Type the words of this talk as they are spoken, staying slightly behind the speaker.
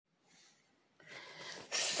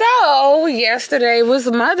yesterday was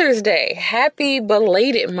Mother's Day. Happy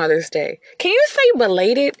belated Mother's Day. Can you say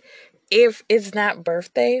belated if it's not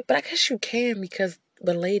birthday? But I guess you can because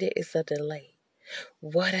belated is a delay.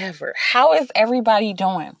 Whatever. How is everybody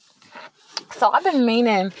doing? So I've been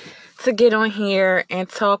meaning to get on here and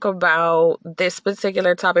talk about this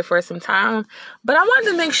particular topic for some time, but I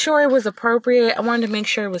wanted to make sure it was appropriate. I wanted to make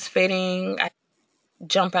sure it was fitting. I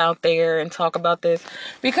jump out there and talk about this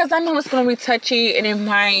because I know it's going to be touchy and it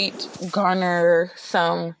might garner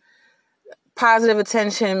some positive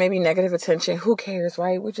attention, maybe negative attention. Who cares,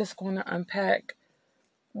 right? We're just going to unpack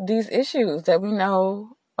these issues that we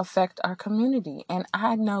know affect our community. And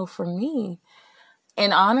I know for me,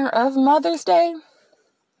 in honor of Mother's Day,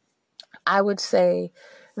 I would say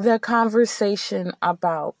the conversation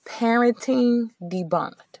about parenting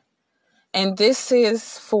debunked. And this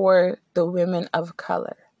is for the women of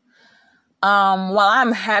color. While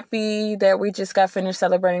I'm happy that we just got finished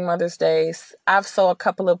celebrating Mother's Day, I've saw a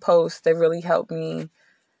couple of posts that really helped me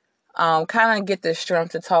kind of get the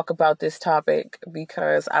strength to talk about this topic,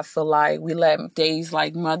 because I feel like we let days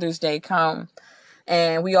like Mother's Day come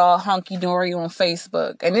and we all hunky-dory on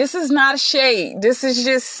Facebook. And this is not shade. This is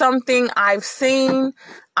just something I've seen,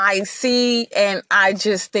 I see, and I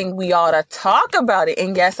just think we ought to talk about it.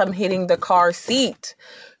 And yes, I'm hitting the car seat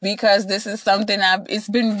because this is something it's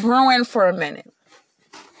been brewing for a minute.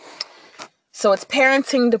 So it's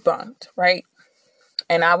parenting debunked, right?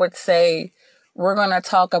 And I would say we're going to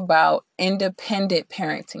talk about independent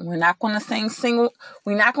parenting. We're not going to say single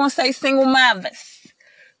mothers.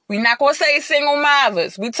 We're not going to say single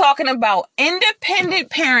mothers. We're talking about independent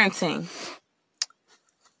parenting.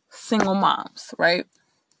 Single moms, right?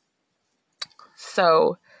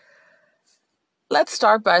 So let's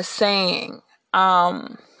start by saying, I,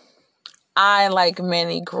 like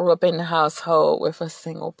many, grew up in a household with a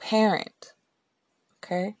single parent.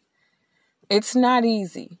 Okay? It's not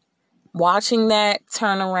easy. Watching that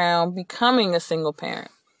turn around, becoming a single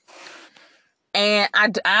parent. And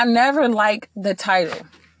I never liked the title.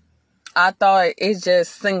 I thought it's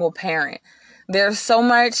just single parent. There's so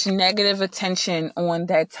much negative attention on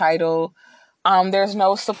that title. There's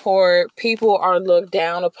no support. People are looked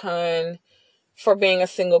down upon for being a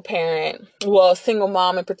single parent. Well, a single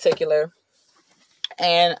mom in particular.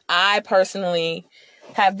 And I personally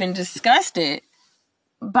have been disgusted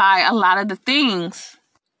by a lot of the things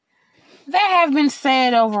that have been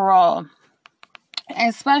said overall.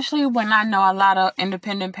 Especially when I know a lot of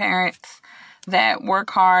independent parents that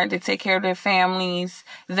work hard, they take care of their families,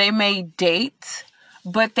 they may date,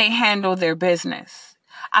 but they handle their business.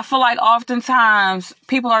 I feel like oftentimes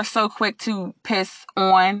people are so quick to piss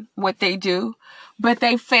on what they do, but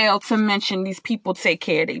they fail to mention these people take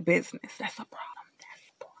care of their business. That's a problem.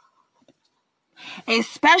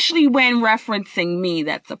 Especially when referencing me,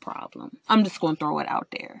 that's a problem. I'm just going to throw it out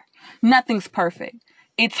there. Nothing's perfect.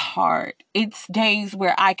 It's hard. It's days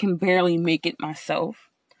where I can barely make it myself.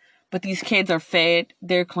 But these kids are fed,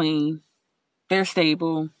 they're clean, they're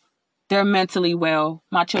stable, they're mentally well.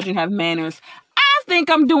 My children have manners. I think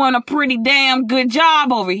I'm doing a pretty damn good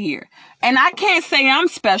job over here. And I can't say I'm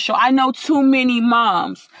special. I know too many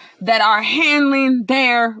moms that are handling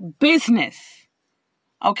their business.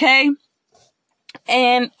 Okay?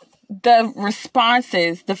 And the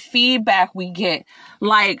responses, the feedback we get,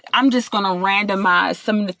 like, I'm just going to randomize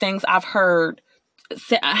some of the things I've heard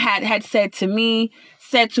had said to me,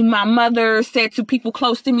 said to my mother, said to people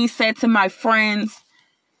close to me, said to my friends.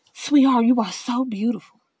 Sweetheart, you are so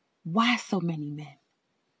beautiful. Why so many men?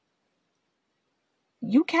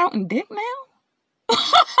 You counting dick now?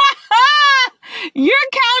 You're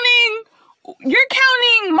counting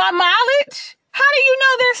my mileage? How do you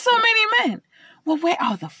know there's so many men? Well, where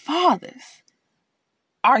are the fathers?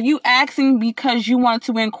 Are you asking because you want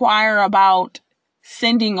to inquire about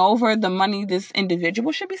sending over the money this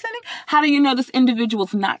individual should be sending? How do you know this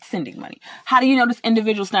individual's not sending money? How do you know this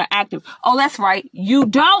individual's not active? Oh, that's right. You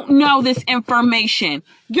don't know this information.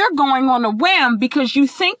 You're going on a whim because you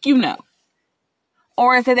think you know.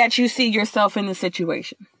 Or is it that you see yourself in the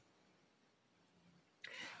situation?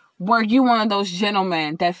 Were you one of those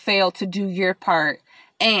gentlemen that failed to do your part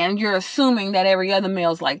and you're assuming that every other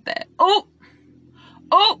male's like that? Oh,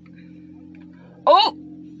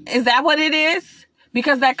 is that what it is?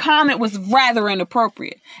 Because that comment was rather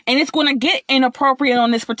inappropriate. And it's going to get inappropriate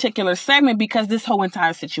on this particular segment because this whole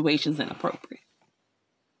entire situation is inappropriate.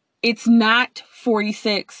 It's not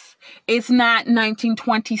 46. It's not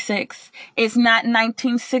 1926. It's not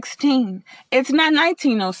 1916. It's not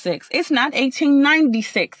 1906. It's not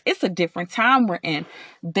 1896. It's a different time we're in.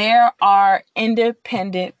 There are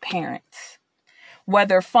independent parents.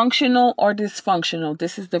 whether functional or dysfunctional,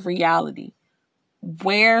 this is the reality.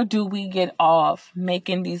 Where do we get off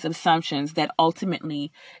making these assumptions that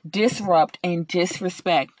ultimately disrupt and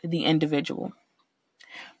disrespect the individual?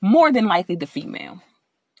 More than likely the female.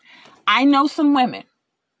 I know some women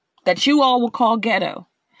that you all will call ghetto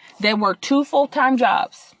that work 2 full-time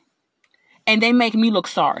jobs, and they make me look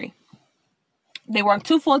sorry. They work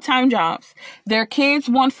 2 full-time jobs. Their kids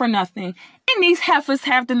want for nothing, and these heifers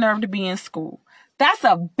have the nerve to be in school. That's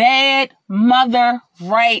a bad mother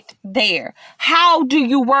right there. How do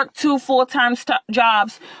you work 2 full-time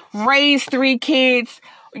jobs, raise 3 kids?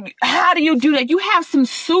 How do you do that? You have some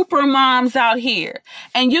super moms out here,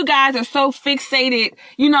 and you guys are so fixated.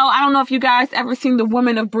 You know, I don't know if you guys ever seen The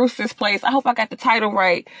Woman of Brewster's Place. I hope I got the title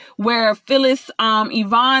right. Where Phyllis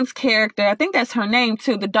Yvonne's character, I think that's her name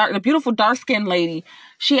too, the beautiful dark-skinned lady.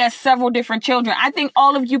 She has several different children. I think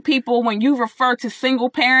all of you people, when you refer to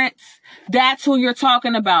single parents, that's who you're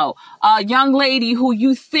talking about. A young lady who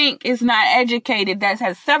you think is not educated, that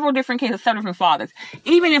has several different kids, several different fathers.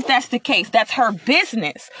 Even if that's the case, that's her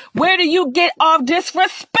business. Where do you get off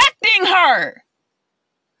disrespecting her?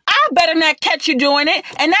 I better not catch you doing it.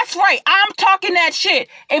 And that's right, I'm talking that shit.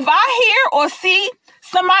 If I hear or see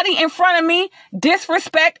somebody in front of me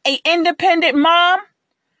disrespect a independent mom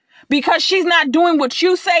because she's not doing what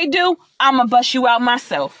you say do, I'm gonna bust you out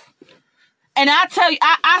myself. And I tell you,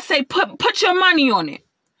 I say put your money on it.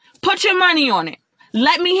 Put your money on it.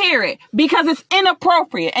 Let me hear it, because it's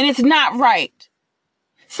inappropriate and it's not right.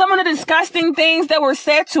 Some of the disgusting things that were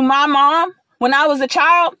said to my mom when I was a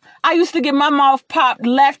child, I used to get my mouth popped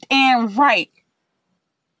left and right.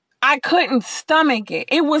 I couldn't stomach it.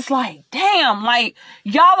 It was like, damn, like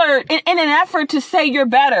y'all are in an effort to say you're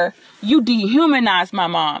better. You dehumanized my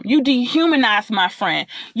mom. You dehumanized my friend.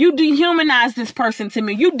 You dehumanized this person to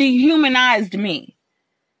me. You dehumanized me.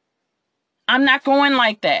 I'm not going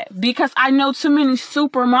like that because I know too many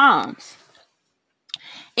super moms.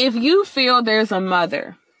 If you feel there's a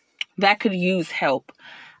mother that could use help,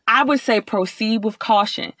 I would say proceed with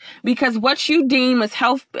caution, because what you deem as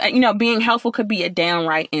being helpful could be a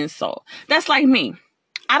downright insult. That's like me.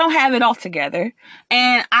 I don't have it all together.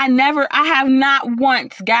 And I have not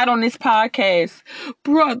once got on this podcast,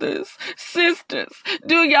 brothers, sisters,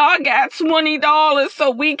 do y'all got $20 so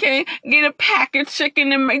we can get a pack of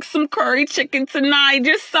chicken and make some curry chicken tonight?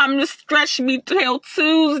 Just something to stretch me till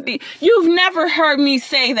Tuesday. You've never heard me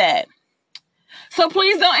say that. So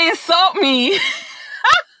please don't insult me.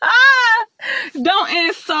 Don't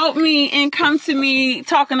insult me and come to me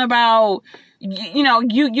talking about,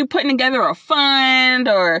 you putting together a fund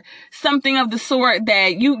or something of the sort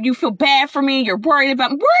that you feel bad for me. You're worried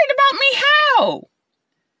about me. How?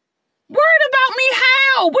 Worried about me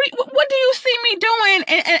how? What do you see me doing?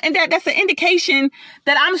 And that's an indication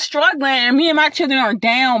that I'm struggling and me and my children are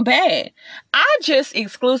down bad. I just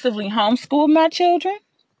exclusively homeschool my children.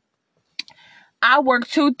 I work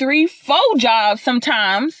 2, 3, 4 jobs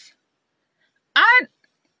sometimes.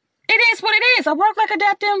 It is what it is. I work like a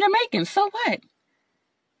goddamn Jamaican. So what?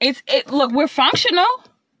 Look, we're functional.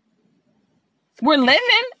 We're living.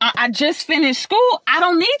 I just finished school. I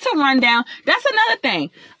don't need to run down. That's another thing.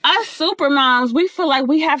 Us super moms, we feel like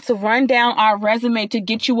we have to run down our resume to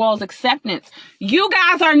get you all's acceptance. You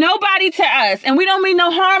guys are nobody to us, and we don't mean no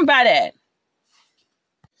harm by that.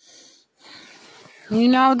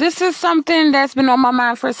 This is something that's been on my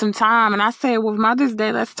mind for some time. And I say, with Mother's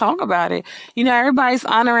Day, let's talk about it. Everybody's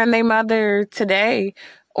honoring their mother today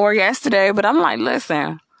or yesterday. But I'm like,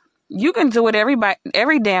 listen, you can do it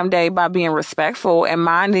every damn day by being respectful and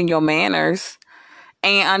minding your manners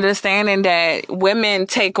and understanding that women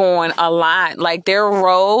take on a lot. Like their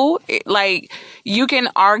role, like you can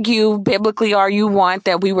argue biblically all you want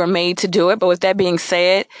that we were made to do it. But with that being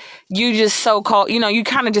said, you just so-called, you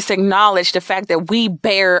kind of just acknowledge the fact that we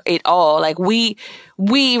bear it all. Like we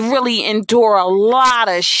really endure a lot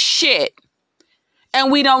of shit. And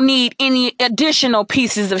we don't need any additional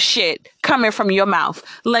pieces of shit coming from your mouth.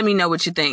 Let me know what you think.